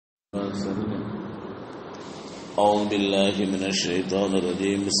أعوذ بالله من الشيطان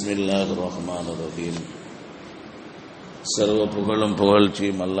الرجيم بسم الله الرحمن الرحيم சர்வ புகழும்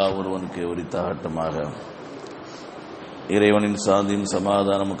புகழ்ச்சியும் அல்லாஹ் ஒருவனுக்கு உரித்தாகட்டுமாக. இறைவனின் சாந்தியும்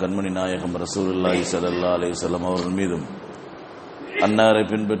சமாதானம் கண்மணி நாயகம் ரசூலுல்லாஹி ஸல்லல்லாஹு அலைஹி வஸல்லம் அவர்கள் மீதும் அன்னாரை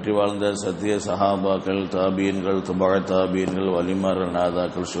பின்பற்றி வாழ்ந்த சத்திய சஹாபாக்கள், தாபீன்கள், துபா தாபீன்கள், வலிமார்கள்,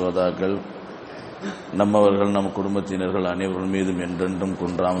 நாதாக்கள், சுஹதாக்கள், நம்மவர்கள், நம் குடும்பத்தினர்கள் அனைவர்கள் மீதும் என்றென்றும்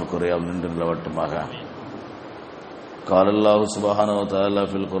குன்றாமல் குறையாமல் நின்று நிலவட்டுமாக. قال الله سبحانه وتعالى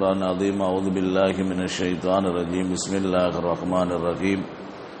في القرآن العظيم أعوذ بالله من الشيطان الرجيم بسم الله الرحمن الرحيم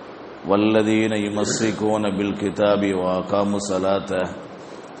والذين يمسكون بالكتاب وأقاموا الصلاة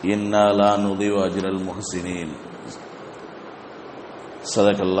إنا لا نضيع أجر المحسنين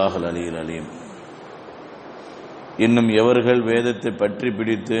صدق الله العلي العليم. இன்னும் எவர்கள் வேதத்தை பற்றி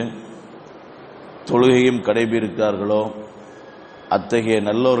பிடித்து தொழுகையும் கடைபிடிக்கிறார்களோ அத்தகைய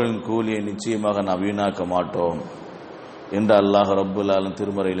நல்லோர்களின் கூலியை நிச்சயமாக நாம் வீணாக்க மாட்டோம் என்று அல்லாஹ் ரப்புல் ஆலமீன்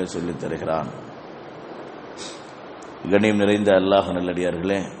திருமறையிலே சொல்லித் தருகிறான். கண்ணியம் நிறைந்த அல்லாஹ்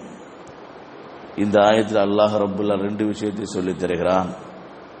நல்லடியார்களே, இந்த ஆயத்தில் அல்லாஹ் ரப்புல் ஆலமீன் ரெண்டு விஷயத்தை சொல்லித் தருகிறான்.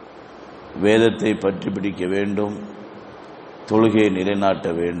 வேதத்தை பற்றி பிடிக்க வேண்டும், தொழுகையை நிலைநாட்ட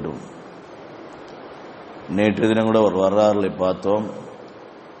வேண்டும். நேற்று தினம் கூட ஒரு வரலாறுகளை பார்த்தோம்.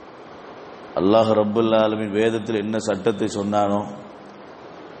 அல்லாஹ் ரப்புல் ஆலமீன் வேதத்தில் என்ன சட்டத்தை சொன்னானோ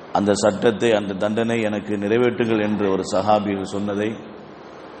அந்த சட்டத்தை, அந்த தண்டனை எனக்கு நிறைவேற்றுங்கள் என்று ஒரு சஹாபிகள் சொன்னதை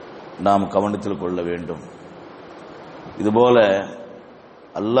நாம் கவனத்தில் கொள்ள வேண்டும். இதுபோல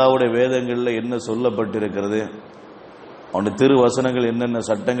அல்லாஹ்வுடைய வேதங்களில் என்ன சொல்லப்பட்டிருக்கிறது, அவனுடைய திருவசனங்கள் என்னென்ன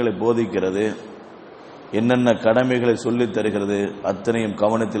சட்டங்களை போதிக்கிறது, என்னென்ன கடமைகளை சொல்லித் தருகிறது, அத்தனையும்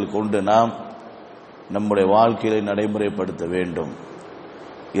கவனத்தில் கொண்டு நாம் நம்முடைய வாழ்க்கையை நடைமுறைப்படுத்த வேண்டும்.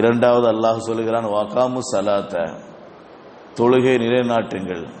 இரண்டாவது அல்லாஹ் சொல்லுகிறான், வகாமு சலாத்த, தொழுகை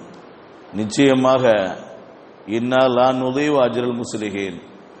நிலைநாட்டுங்கள். நிச்சயமாக இன்னா லா நுதைவ அஜ்ரல் முஸ்லிஹீன்,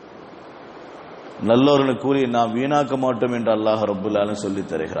 நல்லோர்களுக்கு கூலி நாம் வீணாக்க மாட்டோம் என்று அல்லாஹ் ரப்புல் ஆலமீன்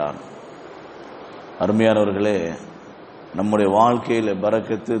சொல்லித் தருகிறான். அருமையானவர்களே, நம்முடைய வாழ்க்கையில்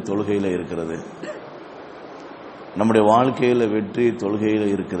பரக்கத்து தொழுகையில் இருக்கிறது. நம்முடைய வாழ்க்கையில் வெற்றி தொழுகையில்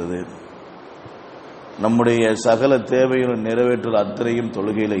இருக்கிறது. நம்முடைய சகல தேவைகளும் நிறைவேற்றல் அத்தனையும்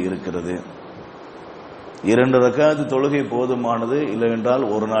தொழுகையில் இருக்கிறது. 2 ரக்காத்து தொழுகை போதுமானது, இல்லையென்றால்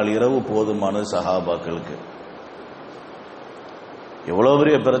ஒரு நாள் இரவு போதுமானது. சஹாபாக்களுக்கு எவ்வளவு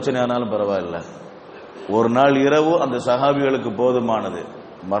பெரிய பிரச்சனை ஆனாலும் பரவாயில்ல, ஒரு நாள் இரவு அந்த சஹாபிகளுக்கு போதுமானது.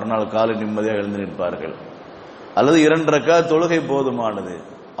 மறுநாள் காலை நிம்மதியாக எழுந்து நிற்பார்கள். அல்லது 2 ரக்காத் தொழுகை போதுமானது,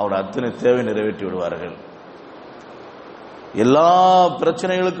 அவருடைய அத்தனை தேவை நிறைவேற்றி விடுவார்கள். எல்லா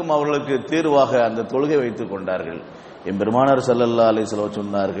பிரச்சனைகளுக்கும் அவர்களுக்கு தீர்வாக அந்த தொழுகை வைத்துக் கொண்டார்கள். என் பெருமானார் ஸல்லல்லாஹு அலைஹி வஸல்லம்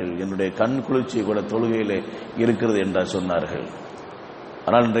சொன்னார்கள், என்னுடைய கண் குளிர்ச்சி கூட தொழுகையிலே இருக்கிறது என்று சொன்னார்கள்.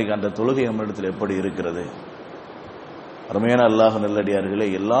 ஆனால் இன்றைக்கு அந்த தொழுகை நம்மிடத்தில் எப்படி இருக்கிறது? அருமையான அல்லாஹ் நல்லடியார்களே,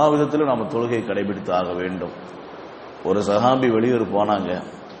 எல்லா விதத்திலும் நாம் தொழுகையை கடைபிடித்து ஆக வேண்டும். ஒரு சஹாபி வெளியூர் போனாங்க.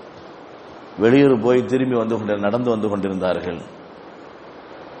 வெளியூர் போய் திரும்பி நடந்து வந்து கொண்டிருந்தார்கள்.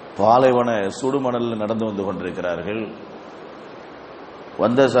 பாலைவன சுடுமணலில் நடந்து வந்து கொண்டிருக்கிறார்கள்.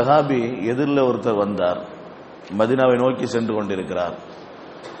 வந்த சஹாபி எதிரில் ஒருத்தர் வந்தார். மதீனாவை நோக்கி சென்று கொண்டிருக்கிறார்.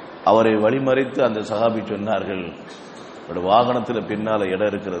 அவரை வழிமறித்து அந்த சஹாபி சொன்னார்கள், வாகனத்தில் பின்னால் இடம்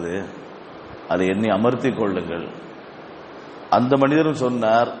இருக்கிறது, அதை எண்ணி அமர்த்தி கொள்ளுங்கள். அந்த மனிதரும்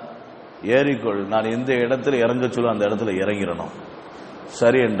சொன்னார், ஏறிக்கொள், நான் எந்த இடத்துல இறங்க சொல்ல அந்த இடத்துல இறங்கிடணும்.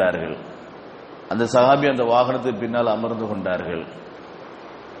 சரி என்றார்கள். அந்த சஹாபி அந்த வாகனத்துக்கு பின்னால் அமர்ந்து கொண்டார்கள்.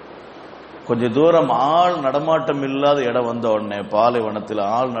 கொஞ்ச தூரம் ஆள் நடமாட்டம் இல்லாத இடம் வந்த உடனே, பாலைவனத்தில்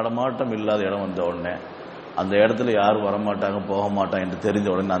ஆள் நடமாட்டம் இல்லாத இடம் வந்த உடனே, அந்த இடத்துல யாரும் வரமாட்டாங்க, போக மாட்டாங்க என்று தெரிஞ்ச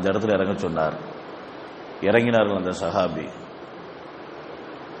உடனே அந்த இடத்துல இறங்க சொன்னார். இறங்கினார்கள் அந்த சஹாபி.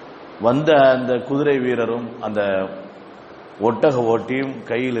 வந்த அந்த குதிரை வீரரும் அந்த ஒட்டக ஓட்டியும்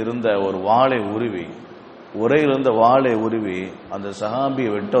கையில் இருந்த ஒரு வாளை உருவி, உரையில் இருந்த வாளை உருவி அந்த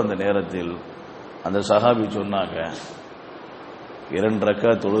சஹாபியை வெட்ட வந்த நேரத்தில் அந்த சஹாபி சொன்னாங்க, 2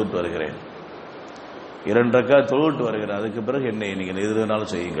 ரக்காத் தொழுதுட்டு வருகிறேன், 2 ரக்காத் தொழுதுட்டு வருகிறேன், அதுக்கு பிறகு என்னை நீங்கள் எது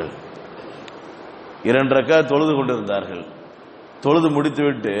வேணாலும் செய்யுங்கள். 2 ரக்காத் தொழுது கொண்டிருந்தார்கள். தொழுது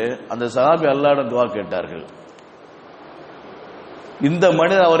முடித்துவிட்டு அந்த சஹாபி அல்லாஹ்விடம் துஆ கேட்டார்கள். இந்த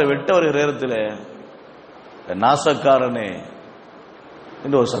மனிதர் அவரை வெட்ட வருகிற நேரத்தில் நாசக்காரனே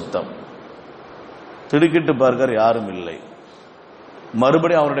என்று ஒரு சத்தம். திடுக்கிட்டு பார்க்கிறார், யாரும் இல்லை.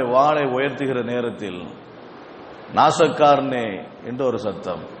 மறுபடியும் அவருடைய வாளை உயர்த்துகிற நேரத்தில் நாசக்காரனே என்று ஒரு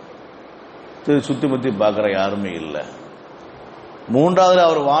சத்தம். சுத்தி முத்தி பார்க்கிற யாருமே இல்லை. மூன்றாவது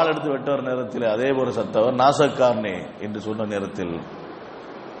அவர் வாள் எடுத்து வெட்ட வர நேரத்தில் அதே ஒரு சத்தவர் நாசக்காரனே என்று சொன்ன நேரத்தில்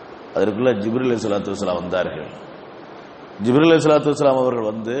அதற்குள்ள ஜிப்ரீல் அலைஹிஸ்ஸலாத்து வஸலாம் வந்தார்கள். ஜிப்ரீல் அலைஹிஸ்ஸலாத்து வஸ்ஸலாம்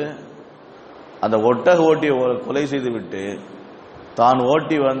அவர்கள் வந்து அந்த ஒட்டக ஓட்டியை கொலை செய்து விட்டு தான்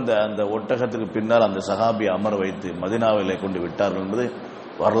ஓட்டி வந்த அந்த ஒட்டகத்துக்கு பின்னால் அந்த சஹாபி அமர வைத்து மதீனாவிலே கொண்டு விட்டார்கள் என்பது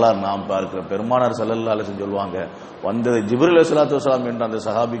வரலாறு நாம் பார்க்கிற. பெருமானார் ஸல்லல்லாஹு அலைஹி வஸல்லம் சொல்லுவாங்க, வந்தது ஜிப்ரீல் அலைஹிஸ்ஸலாத்து வஸ்ஸலாம் என்று அந்த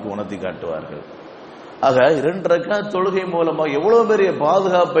சஹாபிக்கு உணர்த்தி காட்டுவார்கள். ஆக 2 ரக்காத் தொழுகை மூலமாக எவ்வளவு பெரிய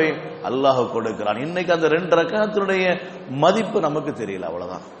பாதுகாப்பை அல்லாஹ் கொடுக்கிறான். இன்னைக்கு அந்த 2 ரக்காத்தினுடைய மதிப்பு நமக்கு தெரியல,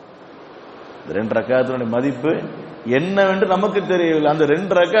 அவ்வளவுதான். 2 ரக்காத்தினுடைய மதிப்பு என்னவென்று நமக்கு தெரியவில்லை. அந்த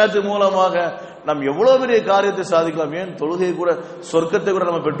 2 ரக்காத்து மூலமாக நாம் எவ்வளவு பெரிய காரியத்தை சாதிக்கலாம். ஏன் தொழுகை கூட, சொர்க்கத்தை கூட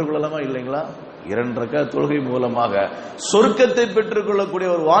நம்ம பெற்றுக்கொள்ளலாமா இல்லைங்களா? 2 ரக்காத் தொழுகை மூலமாக சொர்க்கத்தை பெற்றுக்கொள்ளக்கூடிய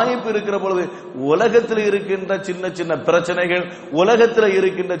ஒரு வாய்ப்பு இருக்கிற பொழுது உலகத்தில் இருக்கின்ற சின்ன சின்ன பிரச்சனைகள், உலகத்தில்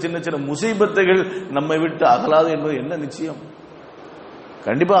இருக்கின்ற சின்ன சின்ன முசீபத்துகள் நம்மை விட்டு அகலாது என்பது என்ன நிச்சயம்?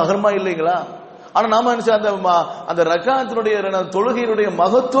 கண்டிப்பா அகலமா இல்லைங்களா? ஆனா நாம அந்த ரக்காத்தினுடைய தொழுகையினுடைய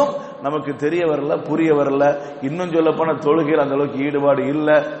மகத்துவம் நமக்கு தெரிய வரல, புரிய வரல. இன்னும் சொல்ல போன தொழுகையில் அந்த அளவுக்கு ஈடுபாடு இல்ல,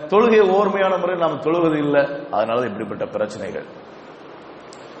 தொழுகை ஓர்மையான முறையில் நாம் தொழுவது இல்லை. அதனால இப்படிப்பட்ட பிரச்சனைகள்.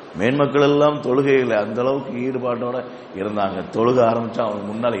 மேன்மக்கள் எல்லாம் தொழுகையில் அந்த அளவுக்கு ஈடுபாட்டோட இருந்தாங்க. தொழுக ஆரம்பிச்சா அவங்க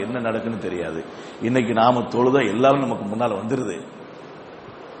முன்னால என்ன நடக்குன்னு தெரியாது. இன்னைக்கு நாம தொழுத எல்லாரும் நமக்கு முன்னால வந்துருது.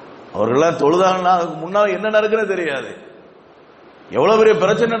 அவர்கள்லாம் தொழுதாங்கன்னா அதுக்கு முன்னால என்ன நடக்குன்னு தெரியாது. எவ்வளவு பெரிய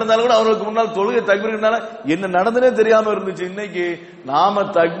பிரச்சனை நடந்தாலும் கூட அவர்களுக்கு முன்னால் தொழுகை தக்பீர் கட்டினால என்ன நடந்தனே தெரியாம இருந்துச்சு. இன்னைக்கு நாம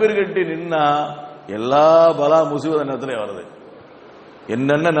தக்பீர் கட்டி நின்னா எல்லா பலா முசீபத் நேரத்துல வருது.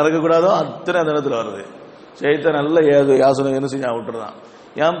 என்னென்ன நடக்கக்கூடாதோ அத்தனை அந்த நேரத்துல வருது. சைத்தான் நல்ல யாசனை என்ன செஞ்சா விட்டுறதான்.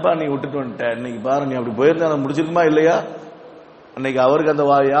 ஏன்பா நீ விட்டுட்டு வந்துட்ட, இன்னைக்கு பாரு நீ அப்படி போயிருந்தா முடிச்சிருக்குமா இல்லையா? அன்னைக்கு அவருக்கு அந்த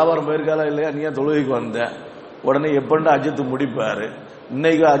வியாபாரம் போயிருக்காளா இல்லையா? நீ ஏன் தொழுகைக்கு வந்த? உடனே எப்படின்னா அஜித்து முடிப்பாரு.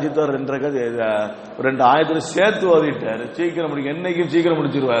 இன்னைக்கு அஜித் 2 ஆயத்துல சேர்த்து ஓதிட்டாரு. சீக்கிரம் முடிக்க, என்னைக்கும் சீக்கிரம்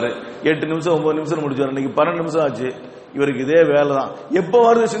முடிச்சிருவாரு. 8 நிமிஷம் 9 நிமிஷம் முடிச்சிருவாரு. இன்னைக்கு 12 நிமிஷம் ஆச்சு. இவருக்கு இதே வேலை தான். எப்ப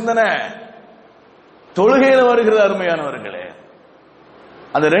வருது சிந்தனை? தொழுகையில வருகிறது. அருமையானவர்களே,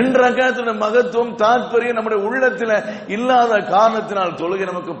 அந்த 2 ரக்காத்துடைய மகத்துவம் தாற்பயம் நம்முடைய உள்ளத்தில் இல்லாத காரணத்தினால் தொழுகை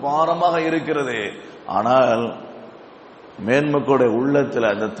நமக்கு பாரமாக இருக்கிறது. ஆனால் மேன்மக்களுடைய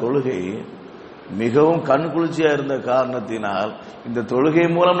உள்ளத்தில் அந்த தொழுகை மிகவும் கண்குளிர்ச்சியா இருந்த காரணத்தினால் இந்த தொழுகை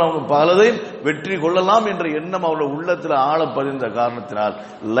மூலம் நாம் பலதை வெற்றி கொள்ளலாம் என்ற எண்ணம் அவருடைய உள்ளத்தில் ஆழ பதிந்த காரணத்தினால்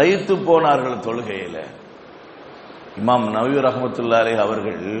லயித்து போனார்கள் தொழுகையில. இமாம் நவவி ரஹ்மத்துல்லாஹி அலைஹி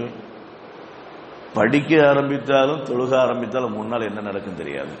அவர்கள் படிக்க ஆரம்பித்தாலும் தொழுக ஆரம்பித்தாலும் முன்னால் என்ன நடக்கும்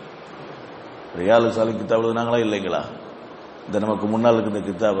தெரியாது. ரியாலு சாலிஹின் கிதாப் எழுதுனாங்களா இல்லைங்களா? இந்த நமக்கு முன்னால் இருக்கின்ற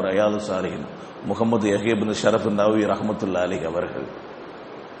கிதாப் ரியாலு சாலிஹின் முகமது யஹ்யா இப்னு ஷரஃப் நவவி ரஹ்மத்துல்லாஹி அலைஹி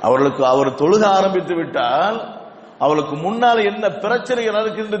அவர்களுக்கு அவர் தொழுக ஆரம்பித்து விட்டால் அவளுக்கு முன்னால் என்ன பிரச்சனைகள்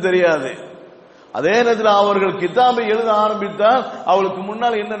நடக்குன்னு தெரியாது. அதே நேரத்தில் அவர்கள் கிதாபை எழுத ஆரம்பித்தால் அவளுக்கு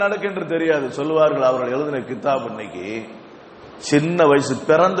முன்னால் என்ன நடக்குன்னு தெரியாது. சொல்லுவார்கள், அவர்கள் எழுதின கிதாப் இன்னைக்கு சின்ன வயசு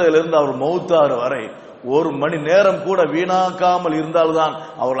பிறந்ததிலிருந்து அவர் மௌத்தாறு வரை 1 மணி நேரம் கூட வீணாக்காமல் இருந்தால்தான்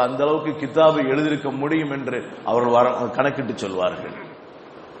அவர்கள் அந்த அளவுக்கு கிதாபை எழுதியிருக்க முடியும் என்று அவர்கள் கணக்கிட்டு சொல்வார்கள்.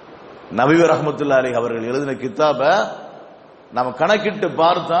 நபி ரஹ்மத்துல்லாஹி அலைஹி அவர்கள் எழுதின கிதாப நாம் கணக்கிட்டு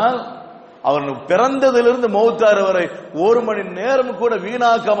பார்த்தால் அவர்கள் பிறந்ததிலிருந்து மௌத்தாறு வரை 1 மணி நேரம் கூட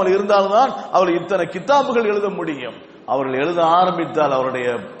வீணாக்காமல் இருந்தால்தான் அவர்கள் இத்தனை கிதாபுகள் எழுத முடியும். அவர்கள் எழுத ஆரம்பித்தால்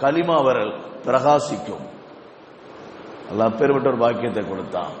அவருடைய கலிமா விரல் பிரகாசிக்கும். அல்லாஹ் பெருமட்ட ஒரு பாக்கியத்தை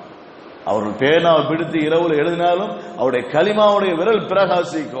கொடுத்தான். அவர்கள் பேனாவை பிடித்து இரவுல எழுதினாலும் அவருடைய கலிமாவுடைய விரல்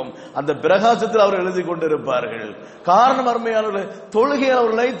பிரகாசிக்கும். அந்த பிரகாசத்தில் அவர் எழுதி கொண்டிருப்பார்கள். காரணம் அருமையானவர்கள், தொழுகையை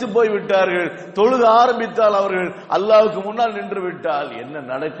அவர்கள் லயித்து போய் விட்டார்கள். தொழுக ஆரம்பித்தால் அவர்கள் அல்லாஹ்வுக்கு முன்னால் நின்று விட்டால் என்ன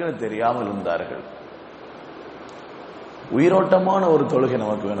நடக்குன்னு தெரியாமல் இருந்தார்கள். உயிரோட்டமான ஒரு தொழுகை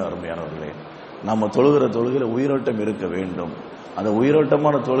நமக்கு வேணும் அருமையானவர்களே. நம்ம தொழுகிற தொழுகையில உயிரோட்டம் இருக்க வேண்டும். அந்த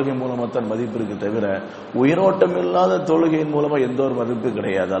உயிரோட்டமான தொழுகை மூலமா தான் மதிப்பு இருக்கு தவிர உயிரோட்டம் இல்லாத தொழுகையின் மூலமா எந்த ஒரு மதிப்பு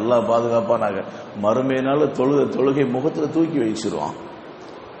கிடையாது. அல்லாஹ் பாதுகாப்பானாக. மறுமையினால தொழுகை முகத்துல தூக்கி வச்சிருவான்.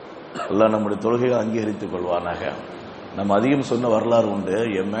 அல்லாஹ் நம்முடைய தொழுகையை அங்கீகரித்துக் கொள்வானாக. நம்ம அதிகம் சொன்ன வரலாறு உண்டு.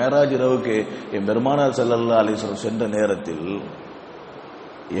 என் மேராஜ் இரவுக்கு என் பெருமானார் ஸல்லல்லாஹு அலைஹி வஸல்லம் சென்ற நேரத்தில்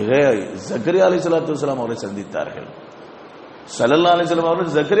ஜக்கரியா அலைஹிஸ்ஸலாத்து வஸ்ஸலாம் அவரை சந்தித்தார்கள். ஸல்லல்லாஹு அலைஹி வஸல்லம்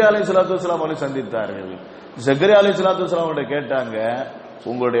அவர்கள் ஜக்கரியா அலைஹிஸ்ஸலாத்து வஸ்ஸலாம் அவரை சந்தித்தார்கள். ஜக்கரியா அலைஹிஸ்ஸலாத்து வஸ்ஸலாம் அவர்கிட்ட கேட்டாங்க,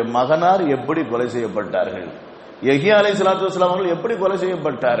 உங்களுடைய மகனார் எப்படி கொலை செய்யப்பட்டார்கள்? யஹ்யா அலைஹிஸ்ஸலாத்து வஸ்ஸலாம் அவர்கள் எப்படி கொலை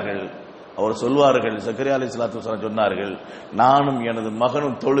செய்யப்பட்டார்கள்? அவர் சொல்வார்கள், ஜக்கரியா அலைஹிஸ்ஸலாத்து வஸ்ஸலாம் சொன்னார்கள், நானும் எனது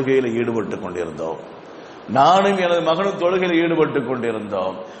மகனும் தொழுகையில் ஈடுபட்டுக் கொண்டிருந்தோம்.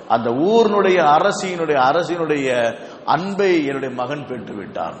 அந்த ஊரினுடைய அரசினுடைய அன்பை என்னுடைய மகன் பெற்று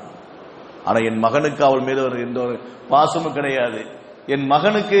விட்டான். ஆனா என் மகனுக்கு அவள் மீது எந்த ஒரு பாசமும் கிடையாது. என்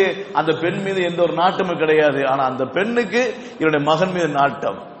மகனுக்கு அந்த பெண் மீது எந்த ஒரு நாட்டமும் கிடையாது. ஆனா அந்த பெண்ணுக்கு என்னுடைய மகன் மீது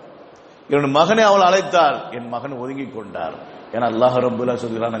நாட்டம். என்னுடைய மகனை அவள் அழைத்தால் என் மகன் ஒதுங்கி கொண்டார். ஏன்னா அல்லாஹ் ரப்புல்லா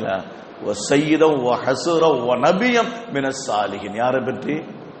சொல்கிறானுங்க வஸையிதம் வஹஸூரம் வநபியம் மினஸ் சாலிஹின். யாரை பற்றி?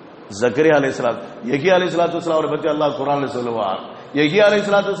 ஜக்கரியா அலைஹிஸ்ஸலாம். யஹ்யா அலைஹிஸ்ஸலாத்து வஸ்ஸலாம் அவரை பற்றி அல்லாஹ் குர்ஆன்ல சொல்லுவான். யஹ்யா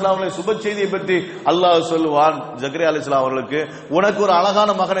அலைஹிஸ்ஸலாத்து வஸ்ஸலாம் அவருடைய சுப செய்தியை பற்றி அல்லாஹ் சொல்லுவான். ஜக்கரியா அலைஹிஸ்ஸலாம் அவர்களுக்கு உனக்கு ஒரு அழகான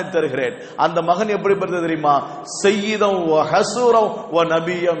மகனை தருகிறேன். அந்த மகன் எப்படிப்பட்டது தெரியுமா? சய்யிதம் வஹஸூரம்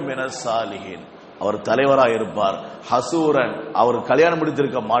வநபியம் மினஸ் சாலிஹின். அவர் தலைவராக இருப்பார். ஹசூரன், அவர் கல்யாணம்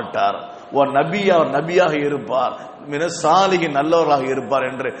முடித்திருக்க மாட்டார். நபியா, அவர் நபியாக இருப்பார். மினசாலிஹின், நல்லவராக இருப்பார்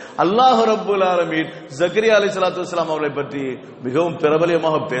என்று அல்லாஹ் ரப்புல் ஆலமீன் ஜக்கரியா அலைஹிஸ்ஸலாத்து வஸ்ஸலாம் அவர்களை பற்றி மிகவும்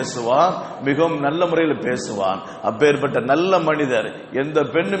பிரபலியமாக பேசுவான், மிகவும் நல்ல முறையில் பேசுவான். அப்பேற்பட்ட நல்ல மனிதர், எந்த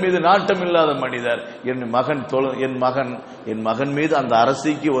பெண்ணு மீது நாட்டம் இல்லாத மனிதர். என் மகன் மீது அந்த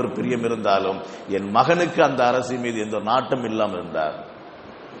அரசிக்கு ஒரு பிரியம் இருந்தாலும் என் மகனுக்கு அந்த அரசி மீது எந்த நாட்டம் இல்லாமல் இருந்தார்.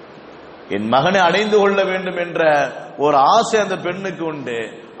 என் மகனை அடைந்து கொள்ள வேண்டும் என்ற ஒரு ஆசை அந்த பெண்ணுக்கு உண்டு.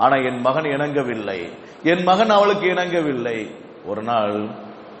 ஆனா என் மகன் இணங்கவில்லை, என் மகன் அவளுக்கு இணங்கவில்லை. ஒரு நாள்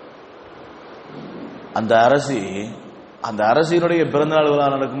அந்த அரசியினுடைய பிறந்த நாள் விழா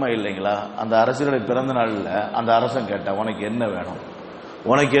நடக்குமா இல்லைங்களா? அந்த அரசினுடைய பிறந்த நாள்ல அந்த அரசன் கேட்டான், உனக்கு என்ன வேணும்,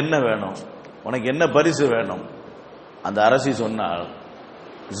 உனக்கு என்ன வேணும், உனக்கு என்ன பரிசு வேணும்? அந்த அரசி சொன்னால்,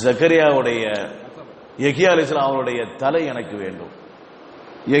 ஜக்கரியாவுடைய யஹ்யா அலைஹிஸ்ஸலாம் அவருடைய தலை எனக்கு வேண்டும்,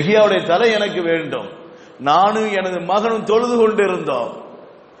 யஹ்யாவுடைய தலை எனக்கு வேண்டும். நானும் எனது மகனும் தொழுது கொண்டிருந்தோம்.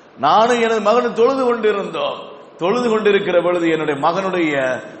 தொழுது கொண்டிருக்கிற பொழுது என்னுடைய மகனுடைய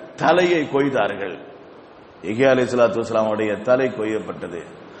தலையை கொய்தார்கள். யஹ்யா அலைஹிஸ்ஸலாத்து வஸ்ஸலாமுடைய தலை கொய்யப்பட்டது.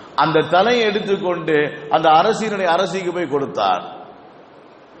 அந்த தலையை எடுத்துக்கொண்டு அந்த அரசிக்கு போய் கொடுத்தார்.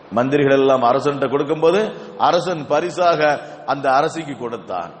 மந்திரிகள் எல்லாம் அரசன்ட்ட கொடுக்கும்போது அரசன் பரிசாக அந்த அரசிக்கு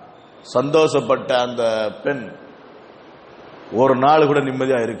கொடுத்தான். சந்தோஷப்பட்ட அந்த பெண் ஒரு நாள் கூட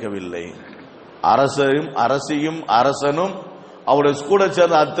நிம்மதியா இருக்கவில்லை. அரசியும் அரசனும் அவருடைய கூட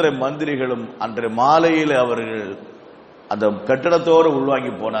சேர்ந்த அத்தனை மந்திரிகளும் அன்றைய மாலையில் அவர்கள் அந்த கட்டடத்தோடு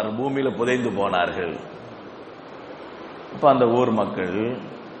உள்வாங்கி போனார்கள், பூமியில புதைந்து போனார்கள். இப்ப அந்த ஊர்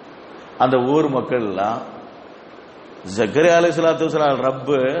மக்கள் எல்லாம் ஜக்கரியா அலைஹிஸ்ஸலாத்து வஸ்ஸலாம்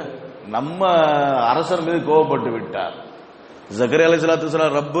ரப்பு நம்ம அரசன் மீது கோபப்பட்டு விட்டார். ஜக்கரியா அலைஹிஸ்ஸலாத்து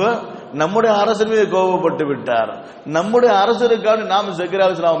வஸ்ஸலாம் ரப்பு நம்முடைய அரசன் மீது கோபப்பட்டு விட்டார். நம்முடைய அரசருக்காக நாம ஜக்கரியா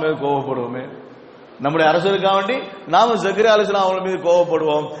அலைஹிஸ்ஸலாம் மீது கோபப்படுவோமே, நம்முடைய அரசருக்காக வேண்டி நாம ஜக்கரியா அலைஹிஸ்ஸலாம் அவர்கள் மீது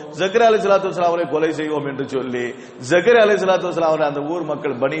கோபப்படுவோம், ஜக்கரியா அலைஹிஸ்ஸலாத்து வஸ்ஸலாம் அவரை கொலை செய்வோம் என்று சொல்லி ஜக்கரியா அலைஹிஸ்ஸலாத்து வஸ்ஸலாம் அவரை அந்த ஊர்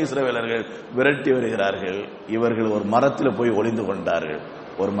மக்கள் பனி இஸ்ரவேலர்கள் விரட்டி வருகிறார்கள். இவர்கள் ஒரு மரத்தில் போய் ஒளிந்து கொண்டார்கள்.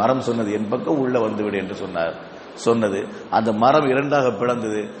 ஒரு மரம் சொன்னது, என் பக்கம் உள்ள வந்துவிடு என்று சொன்னது. அந்த மரம் இரண்டாக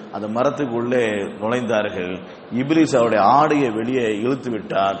பிளந்தது. அந்த மரத்துக்கு உள்ளே நுழைந்தார்கள். இப்லீஸ் அவருடைய ஆடையை வெளியே இழுத்து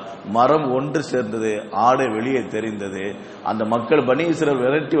விட்டார். மரம் ஒன்று சேர்ந்தது, ஆடை வெளியே தெரிந்தது. அந்த மக்கள் பனி இஸ்ரவேல்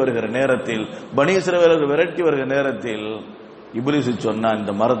விரட்டி வருகிற நேரத்தில் இப்லீஸ் சொன்னா,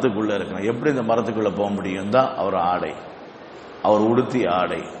 இந்த மரத்துக்குள்ள இருக்கணும், எப்படி இந்த மரத்துக்குள்ள போக முடியும் தான் அவர் ஆடை, அவர் உடுத்திய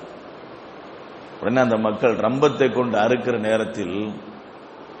ஆடை. உடனே அந்த மக்கள் ரம்பத்தை கொண்டு அறுக்கிற நேரத்தில்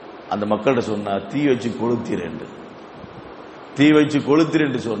அந்த மக்கள்கிட்ட சொன்னா, தீ வச்சு கொளுத்திரு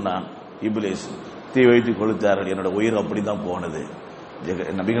என்று சொன்னான் இப்லீஸ். தீ வைத்து கொளுத்தார்கள். என்னோட உயிர் அப்படிதான் போனது.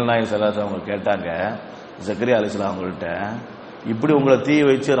 நபிகள் நாயகம் ஸல்லல்லாஹு அலைஹி வஸல்லம் கேட்டாங்க ஜக்கரியா அலைஹிஸ்ஸலாம் அவங்கள்ட்ட, இப்படி உங்களை தீ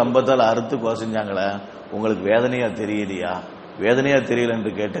வச்சு ரம்பத்தால் அறுத்து கொசைஞ்சாங்களே, உங்களுக்கு வேதனையா தெரியல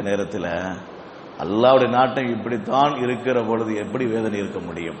என்று கேட்ட நேரத்தில், அல்லாஹ்வுடைய நாட்டம் இப்படித்தான் இருக்கிற பொழுது எப்படி வேதனை இருக்க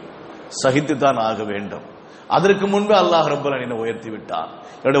முடியும்? சகித்துத்தான் ஆக வேண்டும். அதற்கு முன்பு அல்லாஹ் ரப்பல் ஆலமீன் உயர்த்தி விட்டான்,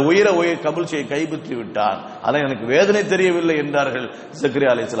 என்னுடைய உயிரை கபூல் செய்ய கைப்பற்றி விட்டான். ஆனால் எனக்கு வேதனை தெரியவில்லை என்றார்கள்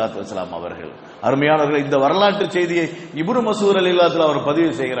ஜக்கரியா அலைஹிஸ்ஸலாத்து வஸ்ஸலாம் அவர்கள். அருமையானவர்கள், இந்த வரலாற்று செய்தியை இப்னு மஸ்ஊத் ரலியல்லாஹு அன்ஹு அவர்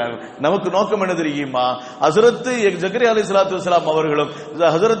பதிவு செய்கிறார்கள். நமக்கு நோக்கம் என்ன தெரியுமா? ஹஜ்ரத் ஜக்கரியா அலைஹிஸ்ஸலாத்து வஸ்ஸலாம் அவர்களும்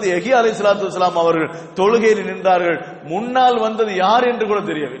ஹஜ்ரத் யஹ்யா அலைஹிஸ்ஸலாத்து வஸ்ஸலாம் அவர்கள் தொழுகையில் நின்றார்கள். முன்னால் வந்தது யார் என்று கூட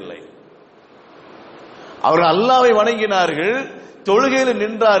தெரியவில்லை. அவர்கள் அல்லாஹ்வை வணங்கினார்கள், தொழுகையில்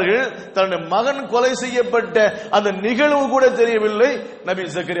நின்றார்கள். தன்னுடைய மகன் கொலை செய்யப்பட்ட அந்த நிகழ்வு கூட தெரியவில்லை நபி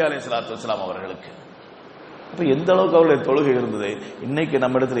ஜக்கரியா அலைஹிஸ்ஸலாத்து வஸ்ஸலாம் அவர்களுக்கு. அப்ப எந்த அளவுக்கு அவருடைய தொழுகை இருந்தது? இன்னைக்கு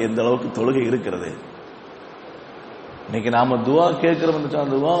நம்ம இடத்துல எந்த அளவுக்கு தொழுகை இருக்கிறது? இன்னைக்கு நாம துவா கேட்கிறோம், அந்த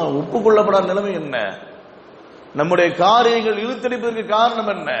துவா ஒப்புக்கொள்ளப்படாத நிலைமை என்ன? நம்முடைய காரியங்கள் இழுத்தடிப்பதற்கு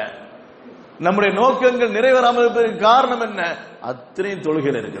காரணம் என்ன? நம்முடைய நோக்கங்கள் நிறைவேறாமல் இருப்பதற்கு காரணம் என்ன? அத்தனையும்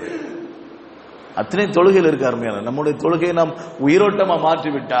தொழுகையில் இருக்கிறது. அத்தனை தொழுகையில் இருக்க அருமையான நம்முடைய தொழுகையை நாம் உயிரோட்டமா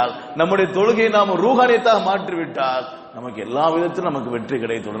மாற்றிவிட்டால், நம்முடைய தொழுகையை நாம் ரூஹானியத்தாக மாற்றிவிட்டால், நமக்கு எல்லா விதத்திலும் நமக்கு வெற்றி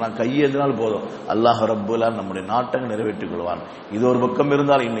கிடைத்தோம். நான் கையேந்தினால் போதும், அல்லாஹ் ரப்புல் ஆலமீன் நம்முடைய நாட்டங்கள் நிறைவேற்றிக் கொள்வான். இது ஒரு பக்கம்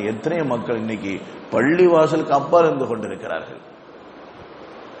இருந்தால், இன்னும் எத்தனையோ மக்கள் இன்னைக்கு பள்ளி வாசலுக்கு அப்பால் இருந்து கொண்டிருக்கிறார்கள்.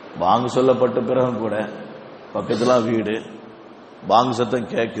 பாங்கு சொல்லப்பட்ட பிறகும் கூட பக்கத்துல வீடு, பாங்கு சத்தம்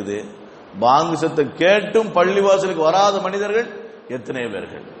கேட்குது. பாங்கு சத்தம் கேட்டும் பள்ளி வாசலுக்கு வராத மனிதர்கள் எத்தனை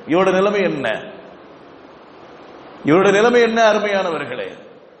பேர்கள்? இவரோட நிலைமை என்ன? இவருடைய நிலைமை என்ன அருமையானவர்களே?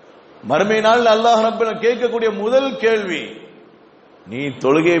 மறுமை நாள் அல்லாஹ் ரப்பல் கேட்கக்கூடிய முதல் கேள்வி, நீ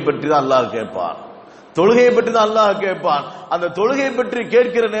தொழுகையை பற்றி தான் அல்லாஹ் கேட்பான், தொழுகையை பற்றி தான் அல்லாஹ் கேட்பான். அந்த தொழுகையை பற்றி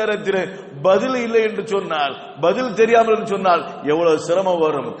கேட்கிற நேரத்தில் பதில் இல்லை என்று சொன்னால், பதில் தெரியாமல் என்று சொன்னால் எவ்வளவு சிரமம்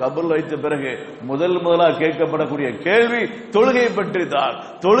வரும். கபூர் வைத்த பிறகு முதலாக கேட்கப்படக்கூடிய கேள்வி தொழுகையை பற்றி தான்.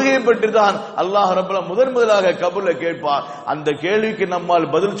 தொழுகையை பற்றி தான் அல்லாஹ் ரப்பல் முதலாக கபூர்ல கேட்பான். அந்த கேள்விக்கு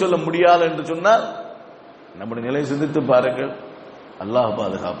நம்மால் பதில் சொல்ல முடியாது என்று சொன்னால் நம்முடைய நிலை சிந்தித்து பாருங்கள். அல்லாஹ்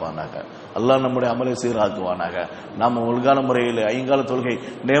பாதுகாப்பானாக, அல்லாஹ் நம்முடைய அமலை சீராக்குவானாக. நாம் ஒழுங்கான முறையில் ஐங்கால தொழுகை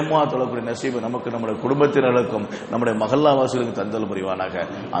நேமா தொழக்கூடிய நசீபு நமக்கு, நம்முடைய குடும்பத்தினருக்கும் நம்முடைய மகல்லா வாசிகளுக்கு தந்தல் புரிவானாக.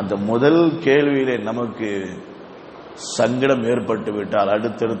 அந்த முதல் கேள்வியிலே நமக்கு சங்கடம் ஏற்பட்டு விட்டால்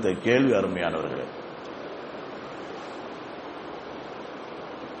அடுத்தடுத்த கேள்வி அருமையானவர்களே.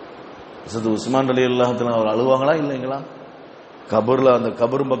 உஸ்மான் அலி அல்லாஹ் அவர் அழுவாங்களா இல்லைங்களா? கபூர்ல அந்த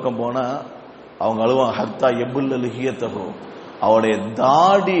கபூர் பக்கம் போனா அவங்க அழுவாங்க. ஹத்தா எபுல் அலிஹியத்தகோ, அவருடைய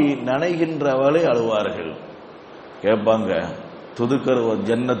தாடி நனைகின்றவளை அழுவார்கள். கேட்பாங்க, துதுக்கர்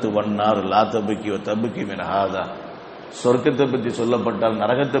ஜன்னத்து வண்ணார் லா தபுக்கி தபுக்கி மினஹாதா, சொர்க்கத்தை பத்தி சொல்லப்பட்டால்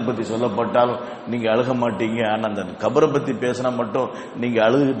நரகத்தை பத்தி சொல்லப்பட்டால் நீங்க அழுக மாட்டீங்க, ஆனா அந்த கபரை பத்தி பேசினா மட்டும் நீங்க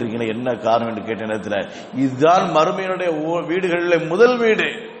அழுதுகிட்டு இருக்கீங்க, என்ன காரணம் என்று கேட்ட நேரத்தில் இதுதான் மறுமையினுடைய வீடுகளில் முதல் வீடு.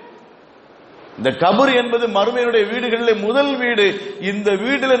 இந்த கபர் என்பது மறுமையினுடைய வீடுகளில் முதல் வீடு. இந்த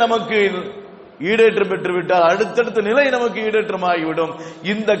வீடுல நமக்கு ஈடேற்றம் பெற்றுவிட்டால் அடுத்தடுத்த நிலை நமக்கு ஈடேற்றமாகிவிடும்.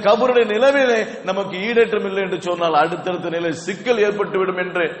 இந்த கபருடைய நிலைமையிலே நமக்கு ஈடேற்றம் இல்லை என்று சொன்னால் அடுத்தடுத்த நிலை சிக்கல் ஏற்பட்டுவிடும்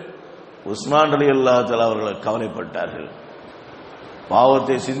என்று உஸ்மான் ரலியல்லாஹு தஆலா அவர்கள் கவலைப்பட்டார்கள்.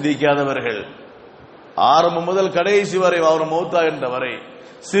 பாவத்தை சிந்திக்காதவர்கள், ஆரம்பம் முதல் கடைசி வரை அவர் மௌத்தா என்ற வரை,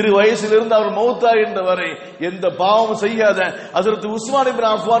 சிறு வயசிலிருந்து அவர் மௌத்தா என்ற வரை எந்த பாவம் செய்யாத ஹஜ்ரத் உஸ்மான் இப்னு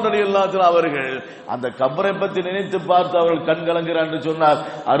அஃபான் ரலியல்லாஹு தஆலா அவர்கள் அந்த கபரை பற்றி நினைத்து பார்த்து அவர்கள் கண் கலங்குகிறார் என்று சொன்னார்.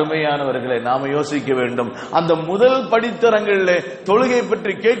 அருமையானவர்களை, நாம யோசிக்க வேண்டும். அந்த முதல் படித்தரங்களிலே தொழுகை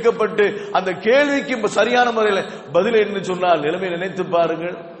பற்றி கேட்கப்பட்டு அந்த கேள்விக்கு சரியான முறையில் பதில் என்று சொன்னால் நிலைமை நினைத்து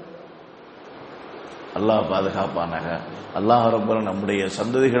பாருங்கள். அல்லாஹ் பாதுகாப்பானாக. அல்லாஹ் ரப்பல் நம்முடைய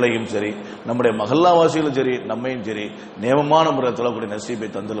சந்ததிகளையும் சரி, நம்முடைய மகல்லாவாசிகளும் சரி, நம்மையும் சரி நேமமான முறையில் தொழக்கூடிய நசீபை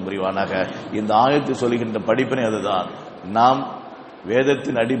தந்தல் புரிவானாக. இந்த ஆயத்து சொல்லுகின்ற படிப்பினை அதுதான். நாம்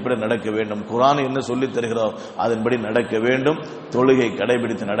வேதத்தின் அடிப்படை நடக்க வேண்டும், குர்ஆன் என்ன சொல்லித் தருகிறோ அதன்படி நடக்க வேண்டும், தொழுகை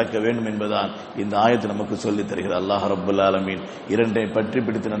கடைபிடித்து நடக்க வேண்டும் என்பதுதான் இந்த ஆயத்து நமக்கு சொல்லித் தருகிறது. அல்லாஹ் ரப்பல் ஆலமீன் இரண்டை பற்றி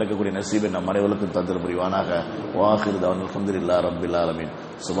பிடித்து நடக்கக்கூடிய நசீபை நம் அனைவருக்கும் தந்தல் புரிவானாக. வாஹிரு தஅவானா அல்ஹம்துலில்லாஹி ரப்பில் ஆலமீன்.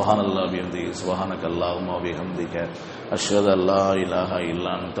 சுப்ஹானல்லாஹி வபிஹம்திஹி சுப்ஹானக அல்லாஹும்ம வபிஹம்திக அஷ்ஹது அல்லா இலாஹா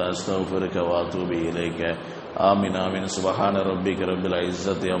இல்லா அன்த அஸ்தக்ஃபிருக வ அத்தூபு இலைக. ஆமீன் ஆமீன். சுப்ஹான ரப்பிக ரப்பில்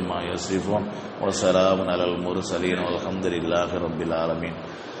இஸ்ஸத்தி அம்மா யசிஃபூன் வ ஸலாமுன் அலல் முர்ஸலீன் வல்ஹம்துலில்லாஹி ரப்பில் ஆலமீன்.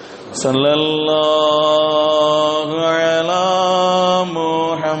 ஸல்லல்லாஹு அலா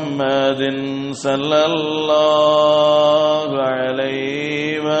முஹம்மதின் ஸல்லல்லாஹு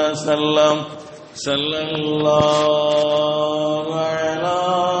அலைஹி வஸல்லம். ஸல்லல்லாஹு அலா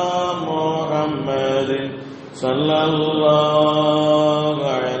முஹம்மதின் ஸல்லல்லாஹு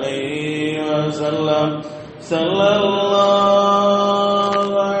அலைஹி வஸல்லம். ஸல்லல்லாஹு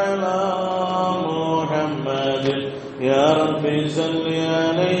அலா முஹம்மதின் யா ரப்பி ஸல்லி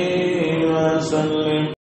அலைஹி வஸல்லிம்.